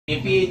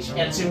APH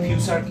and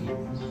future ki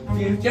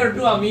future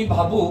to ami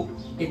bhabu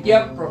etia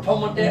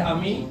prothomate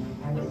ami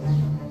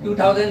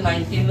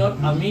 2019 not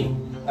ami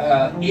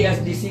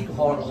ASDC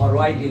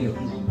horai dilu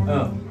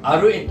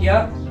aru etia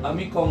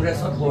ami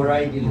congressot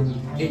horai dilu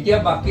etia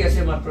baki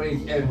ase matro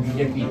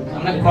BJP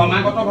amna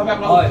kramagoto bhabe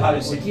apna bhal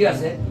uthi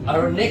ase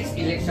aru next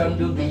election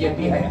do BJP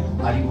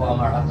haribo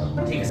amar hatot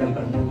thik ase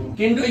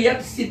kintu yat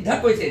siddha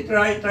koise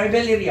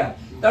tribal area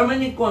tar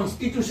mane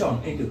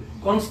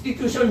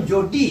constitution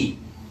jodi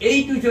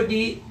এইটো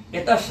যদি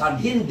এটা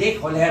স্বাধীন দেশ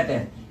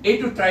হলেহেঁতেন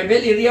এইটো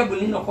tribal area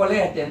বুলি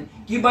নকলেহেঁতেন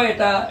কিবা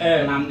এটা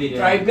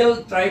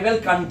tribal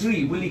country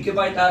বুলি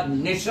কিবা এটা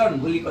নেশন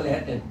বুলি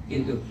কলেহেঁতেন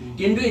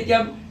কিন্তু এতিয়া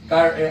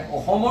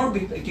অসমৰ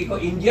কি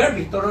কয় ইণ্ডিয়াৰ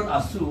ভিতৰত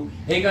আছো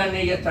সেইকাৰণে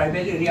ইয়াত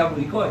ট্ৰাইবেল এৰিয়া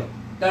বুলি কয়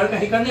তাৰ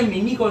সেইকাৰণে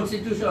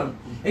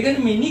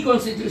মিনি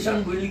কনস্টিটিউশন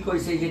বুলি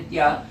কৈছে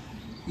যেতিয়া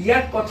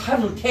ইয়াত কথা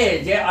নুঠে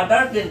যে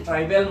আদাৰ দেন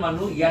ট্ৰাইবেল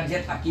মানুহ ইয়াত যে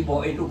থাকিব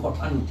এইটো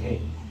কথা নুঠে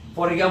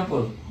for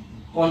example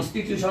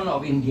Constitution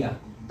of India.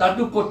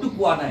 Tatu kotu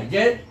kuwa nai.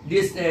 Je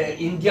this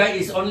India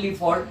is only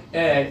for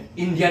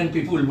Indian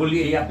people. Boli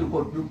yatu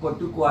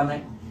kotu kuwa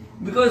nai.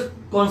 Because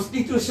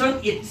Constitution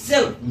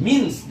itself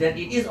means that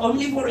it is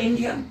only for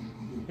Indian.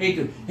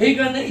 Hey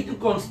karone itu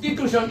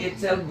Constitution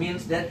itself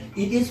means that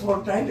it is for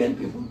tribal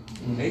people.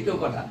 Eito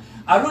kotha.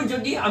 Aru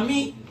jodi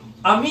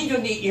ami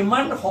jodi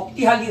iman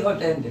শক্তিশালী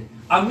হতেন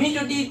আমি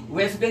যদি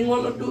West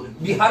বেঙ্গলতো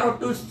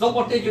বিহাৰতো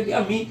সবতে যদি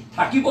আমি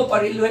থাকিব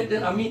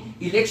পাৰিলোহেতেন আমি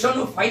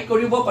ইলেকশনো fight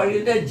কৰিব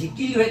পাৰিলোহেতেন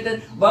জিকিলোহেতেন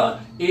বা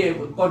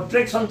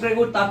কন্ট্ৰেক্ট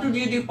তাতো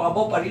যদি পাব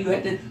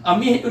পাৰিলোহেতেন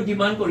আমি হেতু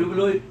ডিমান্ড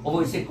কৰিবলৈ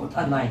অৱশ্যে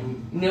কথা নাই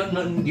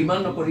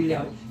ডিমান্ড নকৰিলে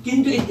হয়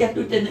কিন্তু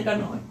এতিয়াতো তেনেকা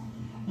নহয়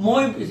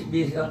মই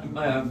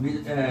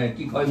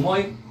কি কয়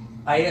মই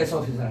IAS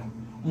অফিচাৰ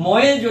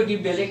মই যদি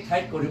বেলেগ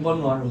ঠাইত কৰিব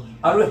নোৱাৰো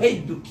আৰু সেই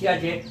দুখিয়া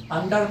যে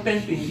আন্ডাৰপেন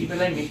পিন্ধি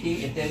পেলাই মিটিং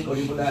এটেন্ড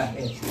কৰিবলৈ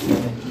আহে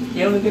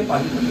তেওঁলোকে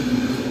পাৰিব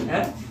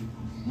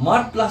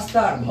মাট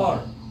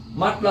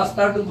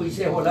প্লাষ্টাৰটো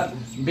বুজিছে হলা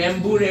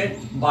বেম্বুৰে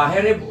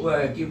বাহেৰে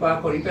কিবা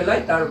কৰি পেলাই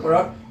তাৰ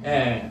ওপৰত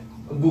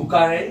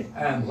বুকাৰে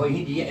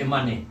ভহি দিয়ে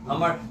মানে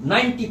আমাৰ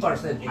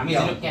 90% আমি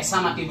যেন কেঁচা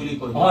মাটি বুলি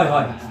কয়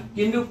হয়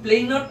কিন্তু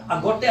প্লেনত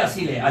আগতে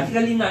আছিলে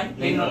আজিকালি নাই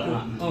প্লেনত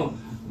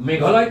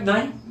মেঘালয়ত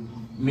নাই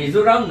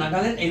মিজোৰাম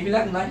নাগালেণ্ড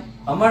এইবিলাক নাই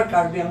আমাৰ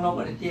কাৰ্বি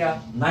আংলঙত এতিয়া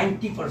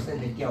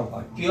 90% এতিয়াও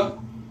হয় কিয়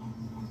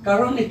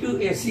কাৰণ এটো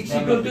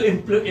 60 টু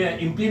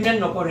ইমপ্লিমেন্ট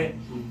নকৰে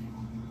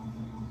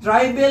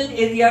ট্ৰাইবেল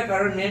এৰিয়া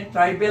কাৰণে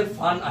ট্ৰাইবেল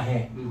ফান্ড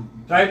আহে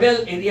ট্ৰাইবেল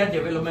এৰিয়া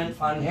ডেভেলপমেন্ট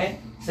ফান্ড হে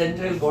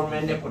সেন্ট্ৰেল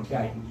গভৰ্ণমেণ্টে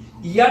পঠিয়ায়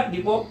ইয়াত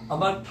দিব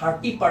আমাৰ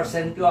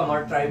 30% টো আমাৰ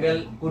ট্ৰাইবেল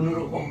কোনো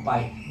ৰকম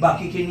পায়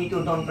বাকিখিনি তো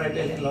নন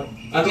ট্ৰাইবেল লয়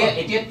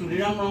এতিয়া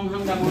তুলিৰাম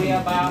ৰংহাং ডাঙৰীয়া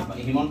বা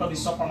হিমন্ত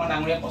বিশ্ব শৰ্মা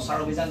ডাঙৰীয়া প্ৰচাৰ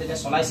অভিযান যেতিয়া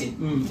চলাইছিল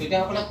তেতিয়া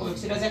সকলে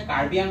কৈছিল যে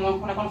কাৰ্বি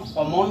আংলংখন এখন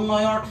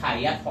সমন্বয়ৰ ঠাই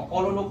ইয়াত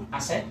সকলো লোক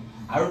আছে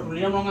আৰু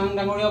তুলিৰাম ৰংহাং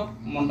ডাঙৰীয়া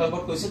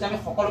মন্তব্যত কৈছিল যে আমি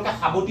সকলোকে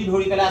হাবতি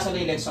ধৰি পেলাই আসলে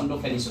ইলেকশনটো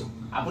খেলিছো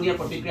আপুনি ইয়াৰ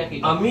প্ৰতিক্ৰিয়া কি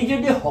আমি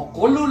যদি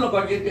সকলো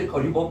লগত যদি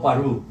কৰিব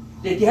পাৰো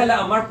তেতিয়াহলে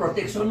আমাৰ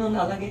প্ৰটেকচনো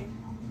নালাগে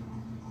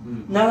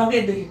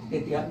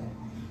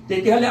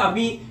তেতিয়াহলে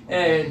আমি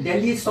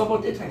দিল্লী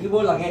সবতে থাকিব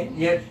লাগে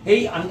যে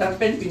এই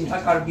আন্ডাৰপেন পিন্ধা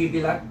কাৰ্বি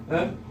বিলাক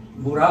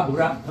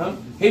বুঢ়া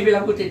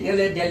সেইবিলাকো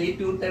তেতিয়াহলে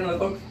দিল্লীটো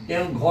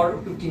তেওঁ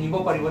ঘৰটো কিনিব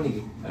পাৰিব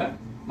নেকি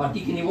মাটি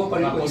কিনিব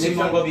পাৰিব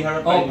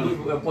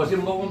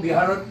পশ্চিমবংগ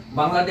বিহাৰত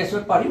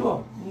বাংলাদেশত পাৰিব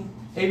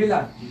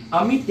এইবিলাক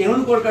আমি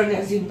তেওঁলোকৰ কাৰণে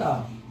চিন্তা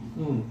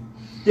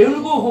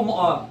তেওঁলোকো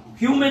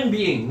হিউমেন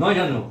বিইং নহয়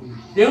জানো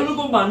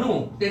তেওঁলোকো মানুহ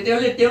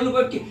তেতিয়াহলে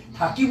তেওঁলোকক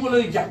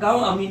থাকিবলৈ জাগাও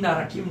আমি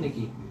নাৰাখিম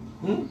নেকি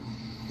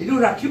এটো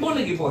ৰাখিব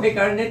লাগিব সেই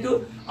কাৰণেটো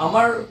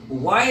আমাৰ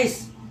wise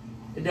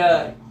the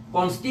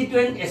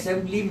constituent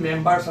assembly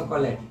members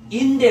সকলে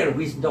in their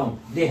wisdom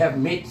they have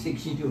made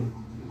 62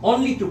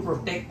 only to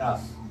protect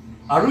us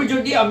আৰু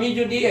যদি আমি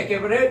যদি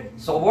একেবাৰে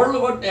সবৰ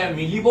লগত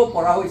মিলিব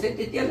পৰা হৈছে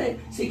তেতিয়ালে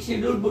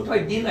 62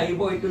 বুথই দিন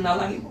আহিব এটো না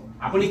লাগিব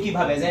আপুনি কি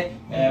ভাবে যে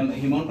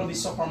হিমন্ত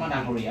বিশ্ব শৰ্মা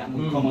ডাঙৰীয়া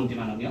মুখ্যমন্ত্ৰী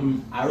মাননীয়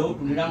আৰু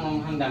তুলিৰাম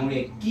ৰংহাং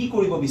ডাঙৰীয়া কি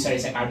কৰিব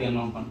বিচাৰিছে কাৰ্বি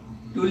আংলংখন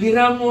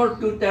তুলিৰামৰ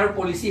টু তাৰ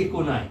পলিসি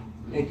একো নাই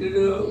এটো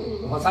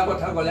হসা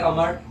কথা গলে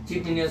আমাৰ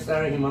চিফ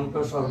মিনিষ্টাৰ হিমন্ত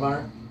শৰ্মাৰ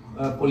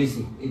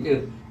পলিসি এটো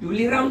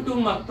তুলিৰাম তো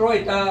মাত্ৰ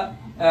এটা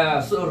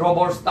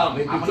ৰবৰ ষ্টাম্প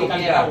এটো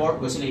এটা ওয়াৰ্ড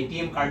কৈছিল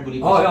এটিএম কাৰ্ড বুলি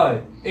হয়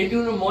এটো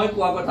মই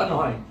কোৱা কথা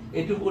নহয়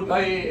এটো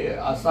কোথায়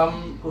আসাম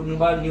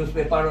কোনবা নিউজ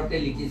পেপাৰতে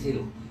লিখিছিল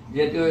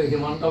যেটো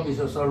হিমন্ত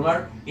বিশ্ব শৰ্মাৰ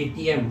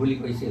এটিএম বুলি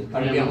কৈছিল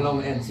কাৰ্বি আংলং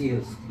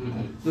এনসিএলস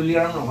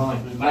তুলিৰাম নহয়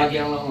কাৰ্বি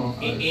আংলং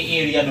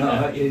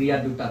এৰিয়া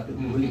দুটা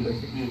বুলি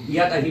কৈছিল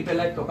ইয়াত আহি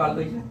পেলাই টকা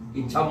লৈছে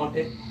ইচ্ছা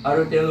মতে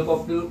আৰু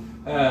তেওঁলোককটো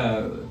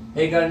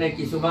এই কাৰণে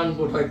কিছুমান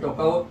বোধহয়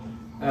টকাও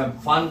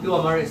ফান্ডটো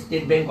আমাৰ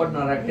ষ্টেট বেংকত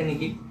নাৰাখে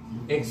নেকি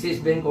এক্সিস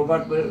বেংক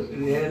কৰবাত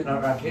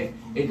ৰাখে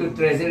এটো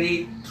ট্ৰেজাৰি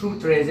থ্ৰু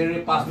ট্ৰেজাৰি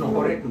পাস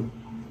নকৰেটো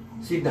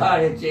সিধা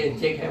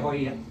চেক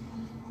হয়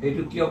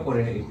এটো কিয়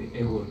কৰে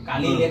এইবোৰ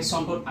কালি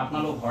ইলেকশনটোত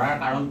আপোনালোক হৰাৰ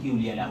কাৰণ কি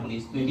উলিয়ালে আপুনি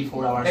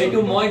 24 আৱাৰ্স এইটো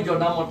মই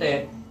জনামতে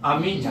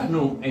আমি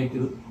জানো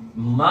এইটো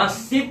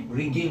মাসিভ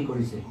ৰিগিং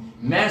কৰিছে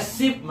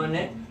মাসিভ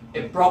মানে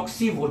এ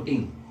প্ৰক্সি ভোটিং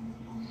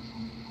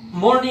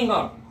মৰ্নিং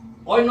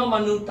অন্য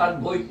মানুহ তাত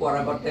গৈ পোৱাৰ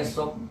আগতে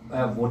চব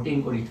ভোটিং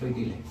কৰি থৈ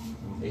দিলে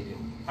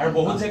আৰু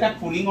বহুত জায়গাত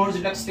পুলিঙৰ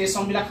যিবিলাক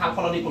ষ্টেচন বিলাক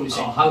সালসলনি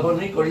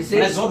কৰিছে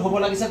মানে য'ত হ'ব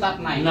লাগিছে তাত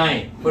নাই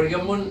ফৰ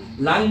এক্সাম্পল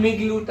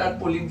লাংমেগলু তাত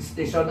পুলিং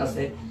ষ্টেচন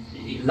আছে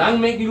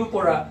লাংমেগলুৰ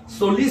পৰা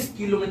 40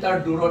 কিলোমিটাৰ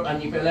দূৰত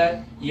আনি পেলাই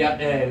ইয়াত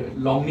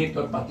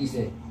লংনিতত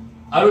পাতিছে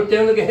আৰু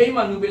তেওঁলোকে সেই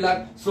মানুহবিলাক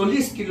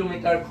 40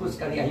 কিলোমিটাৰ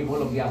খোজকাঢ়ি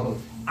আহিবলগীয়া হ'ল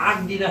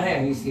আগদিনাহে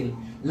আহিছিল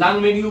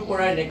লাংমেগলুৰ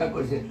পৰা এনেকা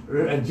কৰিছিল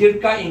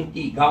জিৰকা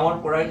ইংটি গাঁৱৰ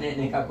পৰা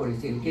এনেকা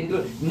কৰিছিল কিন্তু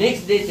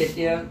নেক্সট ডে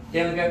যেতিয়া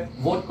তেওঁলোকে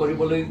ভোট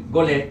কৰিবলৈ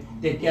গ'লে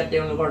তেতিয়া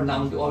তেওঁলোকৰ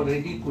নামটো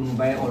অলৰেডি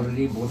কোনোবাই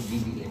অলৰেডি ভোট দি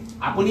দিলে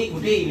আপুনি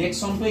গোটেই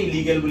ইলেকশ্যনটো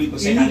ইলিগেল বুলি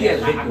কৈছে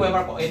আকৌ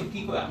এবাৰ এইটো কি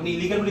কয় আপুনি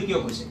ইলিগেল বুলি কিয়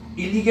কৈছে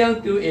ইলিগেল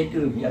টু এইটো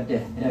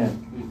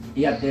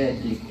ইয়াতে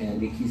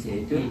লিখিছে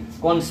এইটো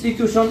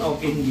কনষ্টিটিউশ্যন অফ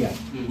ইণ্ডিয়া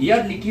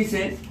ইয়াত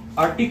লিখিছে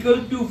আৰ্টিকল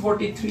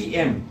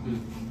 243M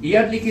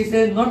ইয়াত লিখিছে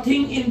nothing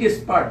in this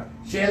part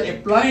shall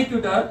apply to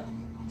the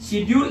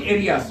scheduled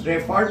areas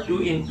referred to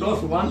in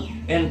clause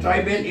 1 and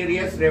tribal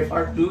areas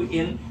referred to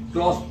in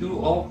clause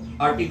 2 of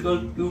article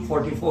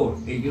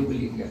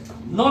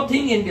 244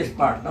 nothing in this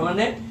part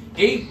মানে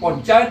এই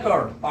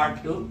পঞ্চায়তৰ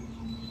পাৰ্টটো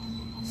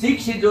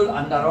 6 schedule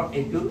আন্ডাৰত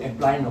এটো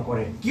apply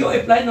নকৰে কিয়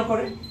apply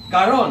নকৰে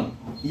কাৰণ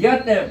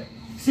ইয়াতে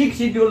 6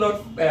 schedule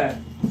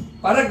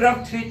paragraph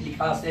 3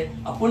 লিখা আছে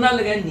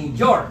আপোনালোকে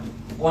নিজৰ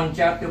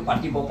পঞ্চায়ত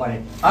পাতিব পাৰে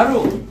আৰু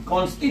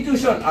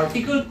কনষ্টিটিউশ্যন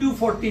আৰ্টিকল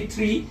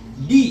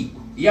 243D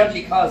ইয়াত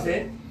লিখা আছে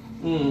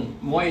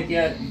মই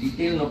এতিয়া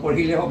ডিটেইল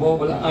নপঢ়িলে হ'ব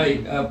বলা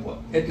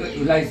এটো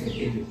উলাইছে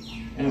এটো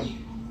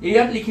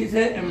ইয়াত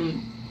লিখিছে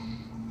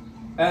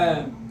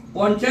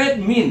panchayat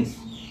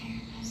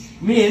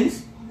means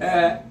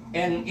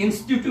an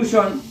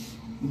institution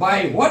by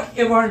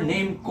whatever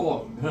name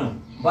called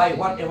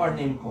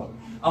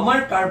আমাৰ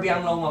কাৰ্বি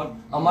আংলঙত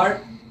আমাৰ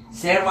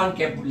শেৰৱান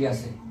কেপ বুলি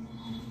আছে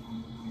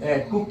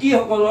কুকি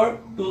সকলৰ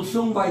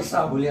তুলসুং বাইসা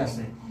বুলি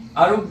আছে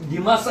আৰু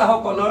ডিমাসা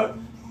সকলৰ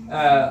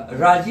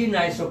ৰাজি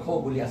নাইসখ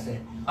বুলি আছে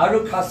আৰু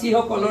খাসী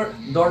সকলৰ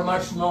দৰমাৰ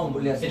স্নং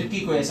বুলি আছে এটো কি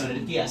কৈ আছে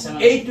এটো কি আছে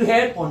এইটো হে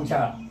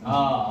পঞ্চায়ত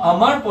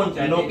আমাৰ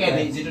পঞ্চায়ত লোকেল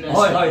যেটো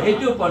হয় হয়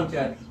হেতু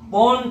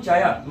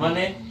পঞ্চায়ত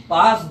মানে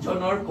 5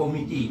 জনৰ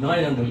কমিটি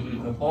নহয় জানো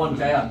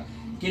পঞ্চায়ত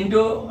কিন্তু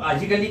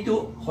আজিকালি তো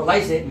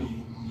হলাইছে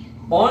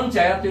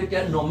পঞ্চায়ত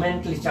এতিয়া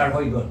নমেনক্লেচাৰ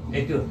হৈ গল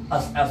এটো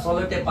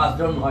আসলতে 5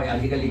 জন হয়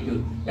আজিকালি তো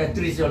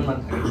 30 জন মান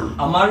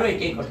আমাৰো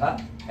একেই কথা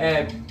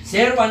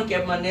শেৰৱান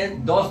কেপ মানে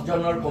 10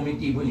 জনৰ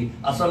কমিটি বুলি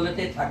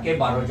আসলতে থাকে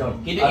 12 জন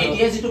কিন্তু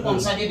এতিয়া যেটো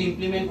পঞ্চায়তে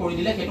ইমপ্লিমেন্ট কৰি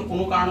দিলে হেতু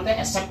কোনো কাৰণতে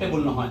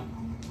একসেপ্টেবল নহয়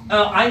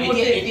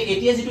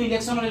এতিয়া যেটো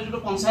ইলেকশ্যনৰ এটো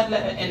পঞ্চায়ত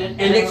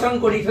ইলেকশ্যন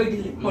কৰি থৈ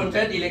দিলে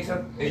পঞ্চায়ত ইলেকশ্যন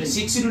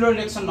 6 শিডিউলৰ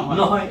ইলেকশ্যন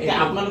নহয়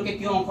আপোনালোকে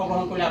কিয়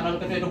অংশগ্ৰহণ কৰিলে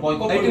আপোনালোকে তো এটো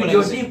বয়কট কৰিব লাগিব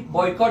যদি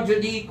বয়কট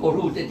যদি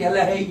কৰো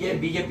তেতিয়ালে হেই যে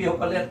বিজেপি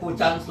সকলে কো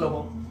চান্স লব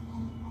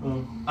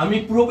আমি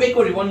প্ৰপে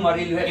কৰিব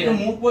নোৱাৰিলো এটো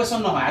মোক কোৱেছন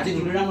নহয় আজি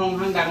দুলিৰাম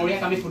ৰংহাং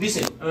ডাঙৰীয়াক আমি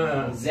সুধিছিল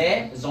যে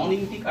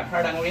জনিংটি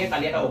কাঠাৰ ডাঙৰীয়া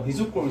কালি এটা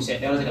অভিযোগ কৰিছে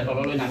তেওঁ যেটা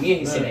তললৈ নামি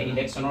আহিছিল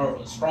ইলেকশ্যনৰ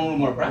ষ্ট্ৰং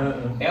ৰুমৰ পৰা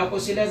তেওঁ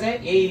কৈছিলে যে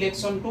এই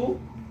ইলেকশ্যনটো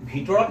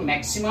ভিতৰত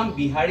ম্যাক্সিমাম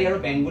বিহাৰী আৰু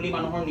বেংগলী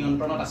মানুহৰ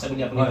নিয়ন্ত্ৰণত আছে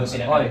বুলি আপুনি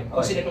কৈছিল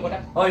কৈছিল এটো কথা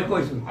হয়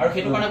কৈছো আৰু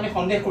হেতু কাৰণে আপুনি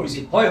সন্দেহ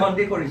কৰিছিল হয়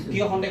সন্দেহ কৰিছো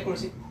কিয় সন্দেহ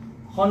কৰিছিল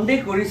সন্দেহ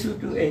কৰিছো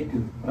তো এইটো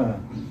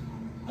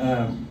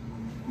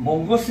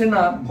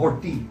বংগসেনা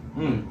ভৰ্তি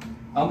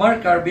আমাৰ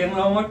কাৰ্বি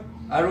আংলঙত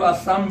আৰু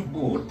আসাম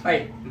বহুত ঠাই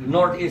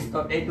নৰ্থ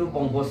ইষ্টত এইটো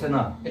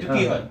বংগসেনা এটো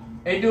কি হয়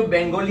এইটো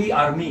বেংগলী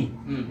আৰ্মি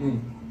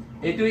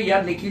এইটো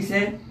ইয়াত লিখিছে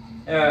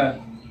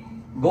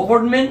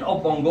গভৰ্ণমেণ্ট অফ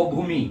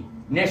বংগভূমি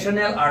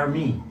নেশনাল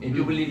আৰ্মি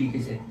এইটো বুলি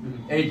লিখিছে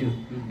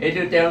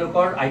এইটো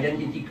তেওঁলোকৰ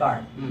আইডেন্টিটি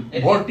কাৰ্ড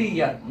ভৰ্তি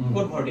ইয়াত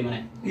কোড ভৰ্তি মানে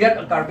ইয়াত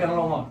কাৰ্বি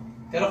আংলঙত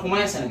তেৰ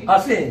সোমাই আছে নেকি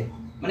আছে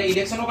মানে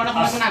ইলেকশ্যনৰ কাৰণে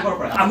আছে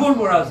আগৰ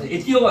পৰা আছে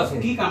এতিয়াও আছে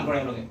কি কাম কৰে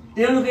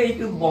তেওঁলোকে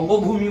এইটো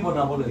বংগভূমি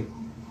বনাবলৈ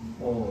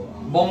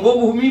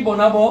বংগভূমি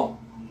বনাব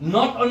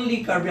not only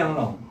Karbi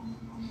Anglong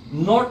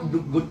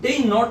গোটেই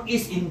north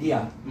east India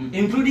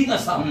including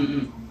Assam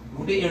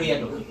গোটেই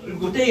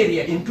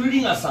এৰিয়া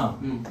ইনক্লুডিং আসাম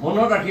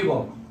মনত ৰাখিব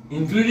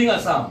ইনক্লুডিং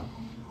আসাম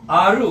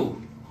আৰু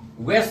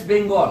ৱেষ্ট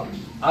বেংগল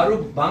আৰু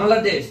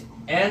Bangladesh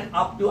and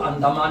up to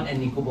Andaman and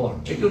Nicobar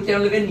এইটো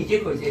তেওঁলোকে নিজে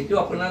কৈছে এইটো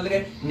আপোনালোকে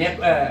নেট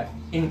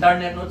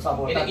ইন্টাৰনেটত চাব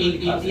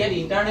ইণ্ডিয়াত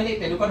ইন্টাৰনেটে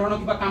তেনেকুৱা ধৰণৰ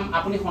কিবা কাম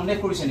আপুনি সন্দেহ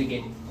কৰিছে নেকি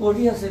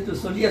কৰি আছে তো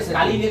চলি আছে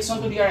কালি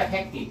ইলেকশ্যনটো দিয়াৰ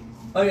এফেক্ট কি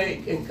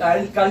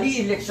কালি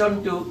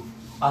ইলেকশ্যনটো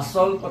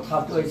আসল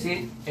কথাটো হৈছে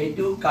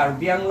এইটো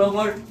কাৰ্বি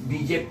আংলঙৰ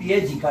বিজেপিয়ে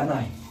জিকা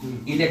নাই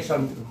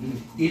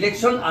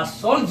ইলেকশ্যন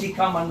আসল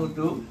জিকা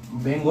মানুহটো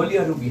বেংগলী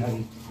আৰু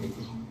বিহাৰী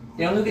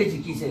তেওঁলোকে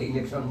জিকিছে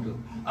ইলেকশ্যনটো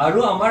আৰু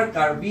আমাৰ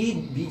কাৰ্বি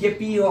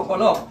বিজেপি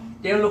সকলক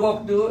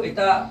তেওঁলোককটো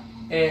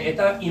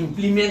এটা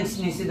ইমপ্লিমেণ্টছ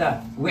নিচিনা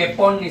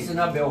ৱেপন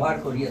নিচিনা ব্যৱহাৰ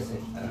কৰি আছে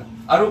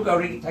আৰু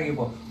কৰি থাকিব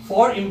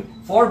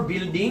ফৰ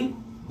বিল্ডিং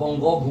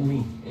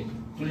বংগভূমি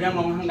তুলিৰাম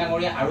ৰংহাং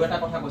ডাঙৰীয়া আৰু এটা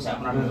কথা কৈছে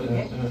আপোনাৰ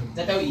বিৰুদ্ধে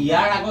যে তেওঁ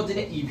ইয়াৰ আগত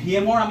যেতিয়া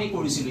ইভিএমৰ আমি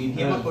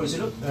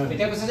কৰিছিলো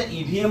তেতিয়া কৈছে যে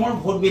ইভিএমৰ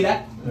ভোটবিলাক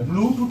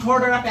ব্লুটুথৰ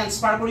দ্বাৰা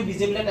ট্ৰান্সফাৰ কৰি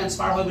বিজেপিলে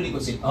ট্ৰান্সফাৰ হয় বুলি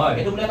কৈছিল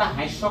এটো বোলে এটা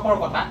হাস্যকৰ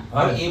কথা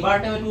আৰু এবাৰ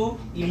তেওঁ এটো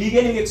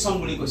ইলিগেল ইলেকশন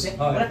বুলি কৈছে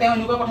মানে তেওঁ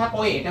এনেকুৱা কথা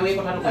কয় তেওঁ এই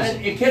কথাটো কৈছে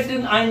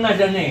এখেতন আইন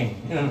নাজানে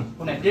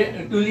কোনে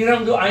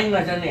তুলিৰামটো আইন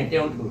নাজানে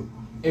তেওঁটো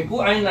একো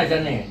আইন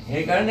নাজানে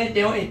সেইকাৰণে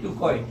তেওঁ এটো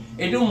কয়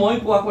এটো মই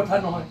কোৱা কথা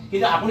নহয়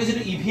কিন্তু আপুনি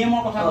যেটো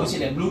ইভিএমৰ কথা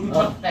কৈছিলে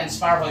ব্লুটুথত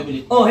ট্ৰান্সফাৰ হয় বুলি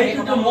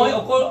সেইটো মই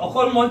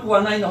অকল মই কোৱা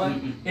নাই নহয়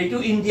এটো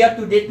ইন্ডিয়া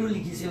টুডে টু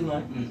লিখিছিল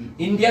নহয়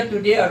ইন্ডিয়া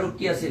টুডে আৰু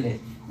কি আছিলে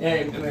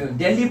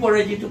দিল্লী পৰে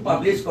যেটো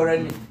পাবলিশ কৰে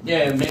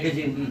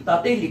মেগাজিন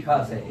তাতেই লিখা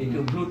আছে এটো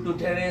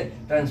ব্লুটুথেৰে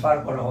ট্ৰান্সফাৰ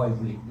কৰা হয়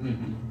বুলি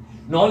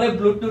নহলে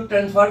ব্লুটুথ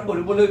ট্ৰান্সফাৰ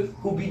কৰিবলৈ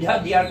সুবিধা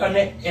দিয়াৰ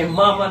কাৰণে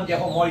এমাহ মান যে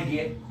সময়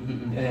দিয়ে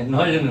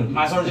নহয় জানো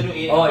মাজৰ যেটো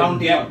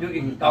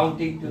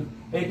কাউন্টিং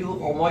এইটো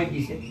সময়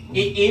দিছে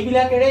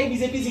এইবিলাকেৰে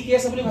বিজেপি জিকি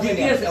আছে বুলি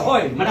ভাবে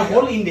হয় মানে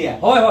হোল ইন্ডিয়া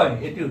হয়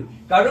এইটো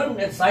কাৰণ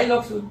চাই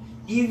লওকচোন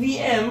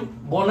ইভিএম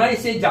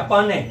বনাইছে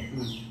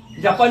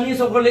জাপানী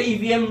সকলে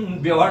ইভিএম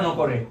ব্যৱহাৰ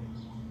নকৰে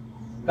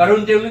কাৰণ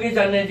তেওঁলোকে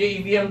জানে যে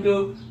ইভিএমটো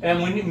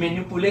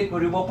মেনিপুলেট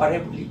কৰিব পাৰে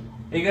বুলি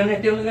এইকাৰণে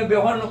তেওঁলোকে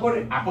ব্যৱহাৰ নকৰে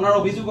আপোনাৰ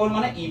অভিযোগ হ'ল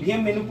মানে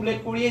ইভিএম মেনিপুলেট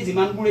কৰিয়ে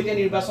যিমানবোৰ এতিয়া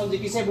নিৰ্বাচন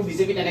জিকিছে এইবোৰ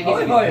বিজেপি তেনেকে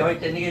হয়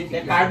তেনেকে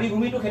কাৰ্বি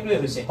ভূমিটো হেতুৱে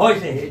হৈছে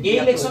এই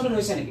ইলেকশ্যনটো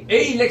হৈছে নেকি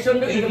এই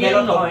ইলেকশ্যনটো ইভিএম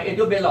নহয়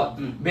এইটো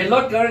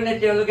বেলত কাৰণে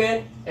তেওঁলোকে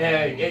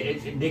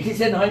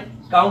দেখিছে নহয়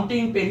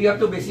কাউন্টিং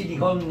পিৰিয়ডটো বেছি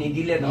দীঘল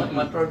নিদিলে নহয়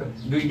মাত্ৰ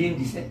 2 দিন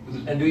দিছে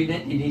 2 নে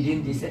 3 দিন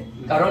দিছে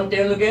কাৰণ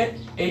তেওঁলোকে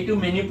এইটো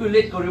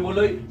মেনিপুলেট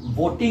কৰিবলৈ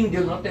ভোটিং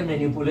দিনতে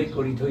মেনিপুলেট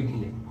কৰি থৈ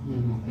দিলে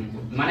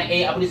মানে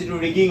এই আপুনি যেটো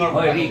ৰিগিংৰ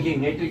হয় ৰিগিং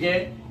এইটো যে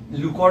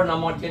লুকৰ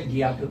নামত যে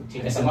দিয়াটো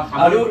ঠিক আছে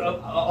আৰু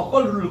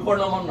অকল লুকৰ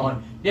নামত নহয়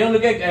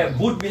তেওঁলোকে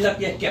বুট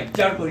বিলাকে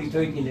ক্যাপচাৰ কৰি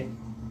থৈ দিলে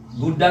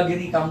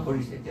গুণ্ডাগিৰি কাম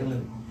কৰিছে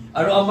তেওঁলোকে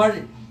আৰু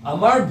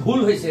আমাৰ ভুল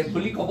হৈছে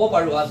বুলি ক'ব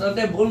পাৰো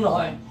আচলতে ভুল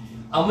নহয়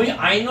আমি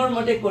আইনৰ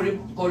মতে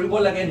কৰিব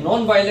লাগে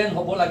নন ভাইলেন্ট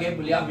হ'ব লাগে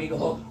বুলি আমি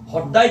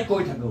সদায়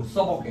কৈ থাকো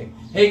সবকে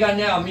সেই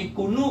কাৰণে আমি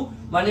কোনো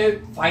মানে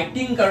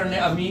ফাইটিং কাৰণে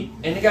আমি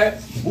এনেকা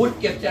বুট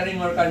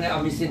ক্যাপচাৰিংৰ কাৰণে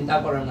আমি চিন্তা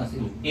কৰা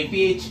নাছিল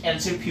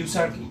এপিএইচএলচিৰ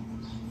ফিউচাৰ কি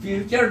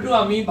ফিউচাৰটো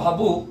আমি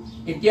ভাবো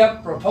এতিয়া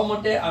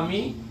প্ৰথমতে আমি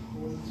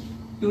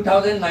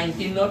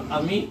 2019 ত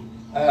আমি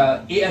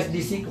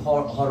এএসডিসি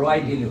হৰৱাই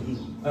দিলো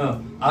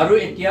আৰু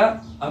এতিয়া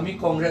আমি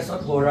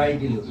কংগ্ৰেছত হৰাই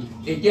দিলো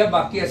এতিয়া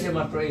বাকি আছে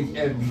মাত্ৰ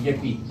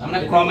বিজেপি মানে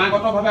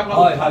ক্ৰমাগতভাৱে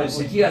আপোনালোক ভাল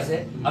হৈছে কি আছে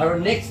আৰু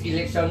নেক্সট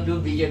ইলেকশ্যনটো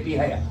বিজেপি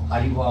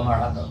হাৰিব আমাৰ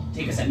হাতত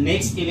ঠিক আছে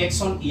নেক্সট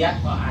ইলেকশ্যন ইয়াত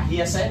আহি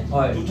আছে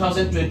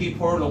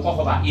 2024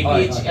 লোকসভা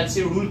এপিএইচএলসি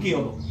ৰুল কি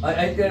হ'ব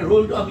এই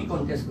ৰুলটো আমি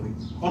কন্টেষ্ট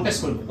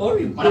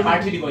কৰিম মানে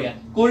প্ৰাৰ্থী দিব ইয়াত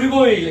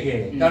কৰিবই লাগে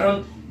কাৰণ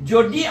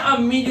যদি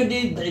আমি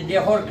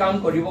দেহৰ কাম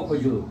কৰিব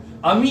খোজো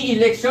আমি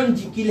ইলেকশ্যন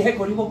জিকিলেহে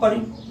কৰিব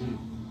পাৰিম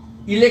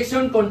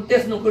ইলেকশ্যন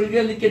কন্টেষ্ট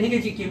নকৰিলে কেনেকৈ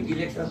জিকিম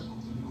ইলেকশ্যন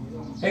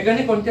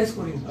সেইকাৰণে কন্টেষ্ট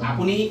কৰিম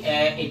আপুনি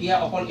এতিয়া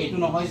অকল এইটো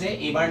নহয় যে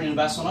এইবাৰ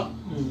নিৰ্বাচনত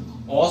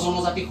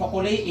অজনজাতি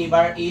সকলেই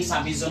এইবাৰ এই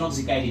 26 জনক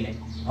জিকাই দিলে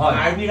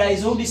কাৰ্বি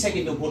ৰাইজেও দিছে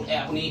কিন্তু ভোট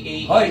আপুনি এই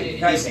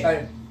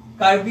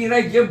কাৰ্বি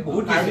ৰাইজে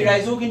বহুত কাৰ্বি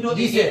ৰাইজেও কিন্তু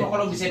দিছে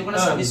সকলক দিছে মানে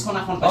 26 খন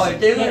আসন পাইছে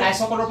এই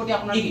ৰাইজসকলৰ প্ৰতি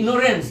আপোনাৰ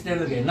ইগনোৰেন্স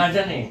তেওঁলোকে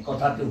নাজানে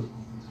কথাটো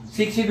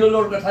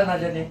শিক্ষিতলৰ কথা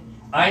নাজানে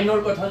আইনৰ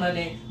কথা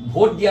নাজানে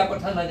ভোট দিয়া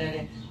কথা নাজানে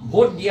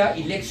ভোট দিয়া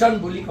ইলেকশ্যন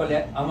বুলি ক'লে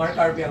আমাৰ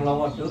কাৰ্বি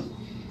আংলঙতো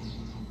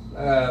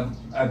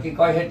কি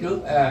কয় হেতু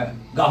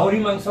গাহৰি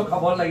মাংস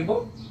খাব লাগিব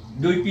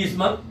 2 পিস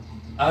মান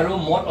আৰু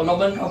মদ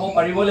অলপমান খাব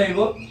পাৰিব লাগিব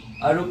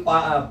আৰু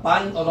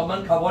পান অলপমান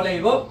খাব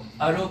লাগিব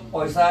আৰু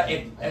পইচা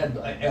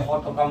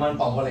 100 টকা মান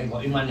পাব লাগিব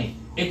ইমানে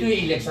এটো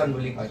ইলেকশ্যন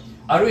বুলি কয়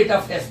আৰু এটা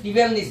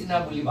ফেষ্টিভেল নিচিনা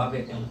বুলি ভাবে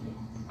তেওঁলোকে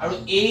আৰু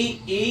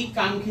এই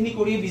কামখিনি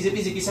কৰি বিজেপি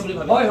জিকিছে বুলি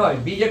ভাবে হয়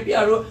বিজেপি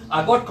আৰু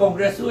আগত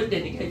কংগ্ৰেছও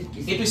তেনেকৈ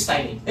জিকিছে এটো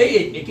ষ্টাইল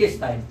একে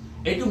ষ্টাইল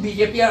এটো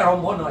বিজেপি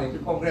আৰম্ভ নহয় এটো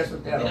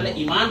কংগ্ৰেছতে আৰম্ভ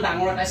ইমান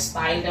ডাঙৰ এটা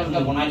ষ্টাইল তেওঁলোকে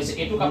বনাই দিছে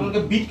এটো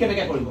আপোনালোকে বিট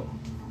কেনেকৈ কৰিব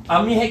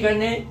আমি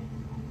সেইকাৰণে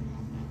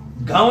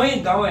গাঁৱে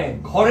গাঁৱে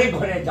ঘৰে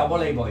ঘৰে যাব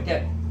লাগিব এতিয়া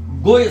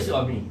গৈ আছো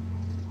আমি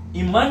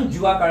ইমান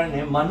যোৱা কাৰণে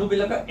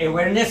মানুহবিলাকক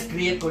এৱেৰনেছ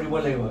ক্ৰিয়েট কৰিব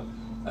লাগিব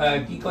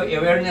কি কয়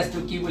এৱেৰনেছটো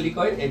কি বুলি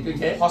কয় এটো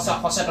যে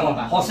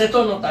সচেতনতা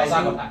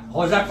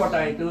সজাগতা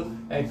এটো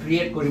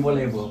ক্ৰিয়েট কৰিব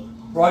লাগিব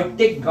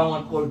প্ৰত্যেক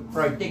গাঁৱত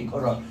প্ৰত্যেক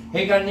ঘৰত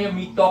সেইকাৰণে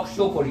আমি টক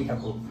শ্ব' কৰি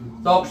থাকো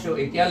টক শ্ব'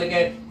 এতিয়ালৈকে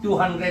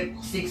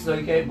 206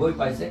 লৈকে গৈ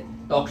পাইছে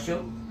টক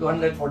শ্ব'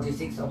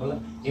 246 হ'বলা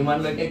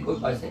ইমানলৈকে গৈ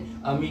পাইছে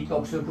আমি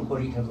টক শ্ব'টো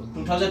কৰি থাকো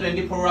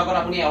 2024 আগত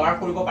আপুনি এৱাৰ্ড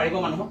কৰিব পাৰিব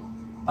মানুহক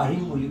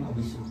পাৰিম বুলি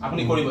ভাবিছো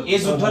আপুনি কৰিব এই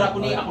যুদ্ধত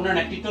আপুনি আপোনাৰ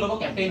নেতৃত্ব ল'ব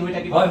কেপ্টেইন হৈ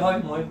থাকিব হয়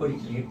মই কৰি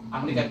থাকিম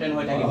আপুনি কেপ্টেইন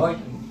হৈ থাকিব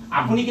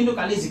আপুনি কিন্তু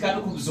কালি জিকাটো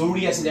খুব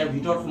জৰুৰী আছিল ইয়াৰ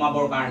ভিতৰত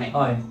সোমাবৰ কাৰণে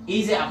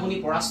এই যে আপুনি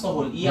পৰাস্ত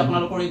হ'ল ই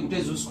আপোনালোকৰ এই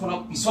গোটেই যুঁজখনক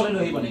পিছলৈ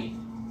লৈ আহিব নেকি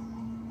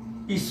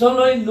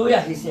পিছলৈ লৈ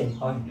আহিছে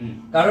হয়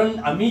কাৰণ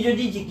আমি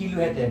যদি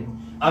জিকিলোহেঁতেন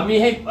আমি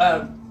সেই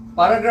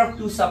paragraph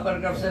 2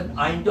 subparagraph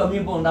 7 আইনটো আমি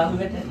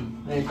বনালোহেঁতেন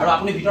আৰু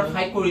আপুনি ভিতৰত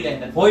ফাইট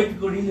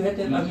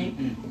কৰিলোহেঁতেন আমি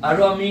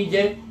আৰু আমি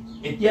যে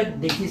এতিয়া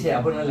দেখিছে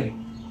আপোনালোকে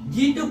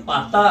যিটো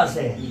পাতা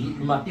আছে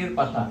মাটিৰ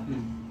পাতা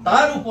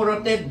তাৰ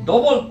ওপৰতে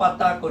ডবল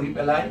পাতা কৰি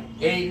পেলাই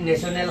এই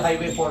নেশ্যনেল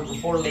হাইৱে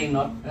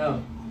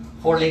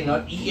 4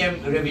 লেনত EM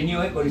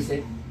ৰেভিনিউৱে কৰিছে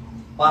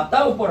পাতা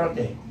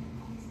ওপৰতে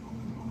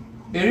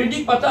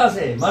পেৰিডিক পাতা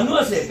আছে মানুহ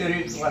আছে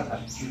পেৰিডিক পাতা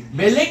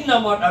বেলেগ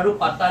নামত আৰু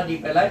পাতা দি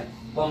পেলাই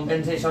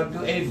কম্পেনসেশনটো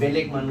এই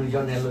বেলেগ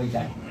মানুহজনে লৈ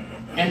যায়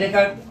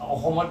এনেকা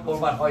অসমত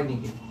কৰবাত হয়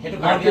নেকি হেতু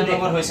কাৰ্বি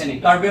আংলঙত হৈছে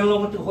নেকি কাৰ্বি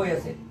আংলঙত হৈ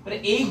আছে মানে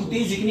এই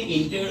গুটেই যিখিনি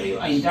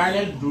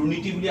ইন্টাৰনেল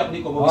দুৰ্নীতি বুলি আপুনি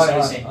ক'ব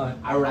বিচাৰিছে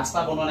আৰু ৰাস্তা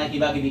বনোৱা নাই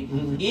কিবা কিবি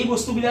এই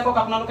বস্তুবিলাকক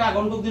আপোনালোকে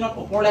আগন্তুক দিনত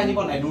ওপৰলৈ আনিব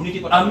নাই দুৰ্নীতি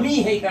কথা আমি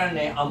সেই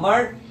কাৰণে আমাৰ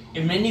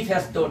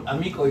মেনিফেষ্টত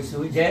আমি কৈছো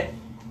যে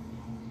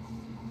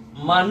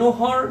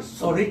মানুহৰ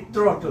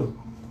চৰিত্ৰটো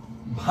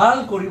ভাল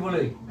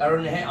কৰিবলৈ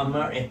কাৰণেহে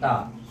আমাৰ এটা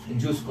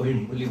জুজ কৰিম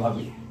বুলি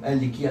ভাবি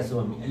লিখিছো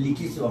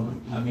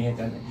আমি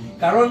সেইকাৰণে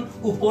কাৰণ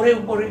ওপৰে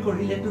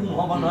কৰিলেতো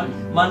নহব নহয়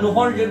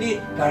মানুহৰ যদি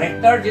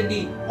কেৰেক্টাৰ যদি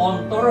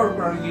অন্তৰৰ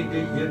পৰা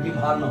যদি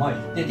ভাল নহয়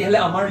তেতিয়াহ'লে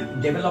আমাৰ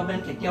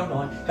ডেভেলপমেণ্ট কেতিয়াও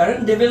নহয় কাৰণ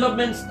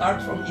ডেভেলপমেণ্ট ষ্টাৰ্ট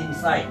ফ্ৰম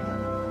ইনচাইড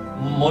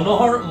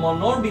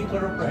মনৰ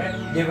ভিতৰৰ পৰা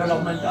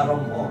ডেভেলপমেণ্ট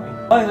আৰম্ভ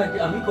হয়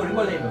আমি কৰিব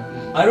লাগিব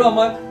আৰু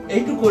আমাক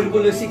এইটো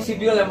কৰিবলৈ 6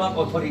 শিডিউল আমাক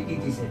অথৰিটি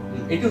দিছে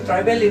এইটো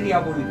ট্ৰাইবেল এৰিয়া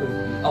বুলি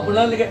কৈছে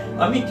আপোনালোকে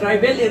আমি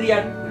ট্ৰাইবেল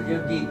এৰিয়াত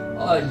যদি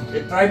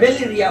ট্ৰাইবেল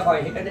এৰিয়া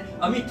হয় সেইকাৰণে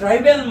আমি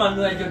ট্ৰাইবেল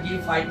মানুহে যদি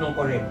ফাইট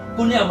নকৰে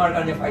কোনে আমাৰ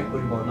কাৰণে ফাইট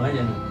কৰিব নহয়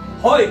জানো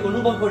হয়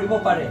কোনোবা কৰিব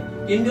পাৰে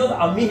কিন্তু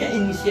আমিহে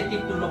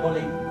ইনিচিয়েটিভটো ল'ব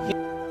লাগিব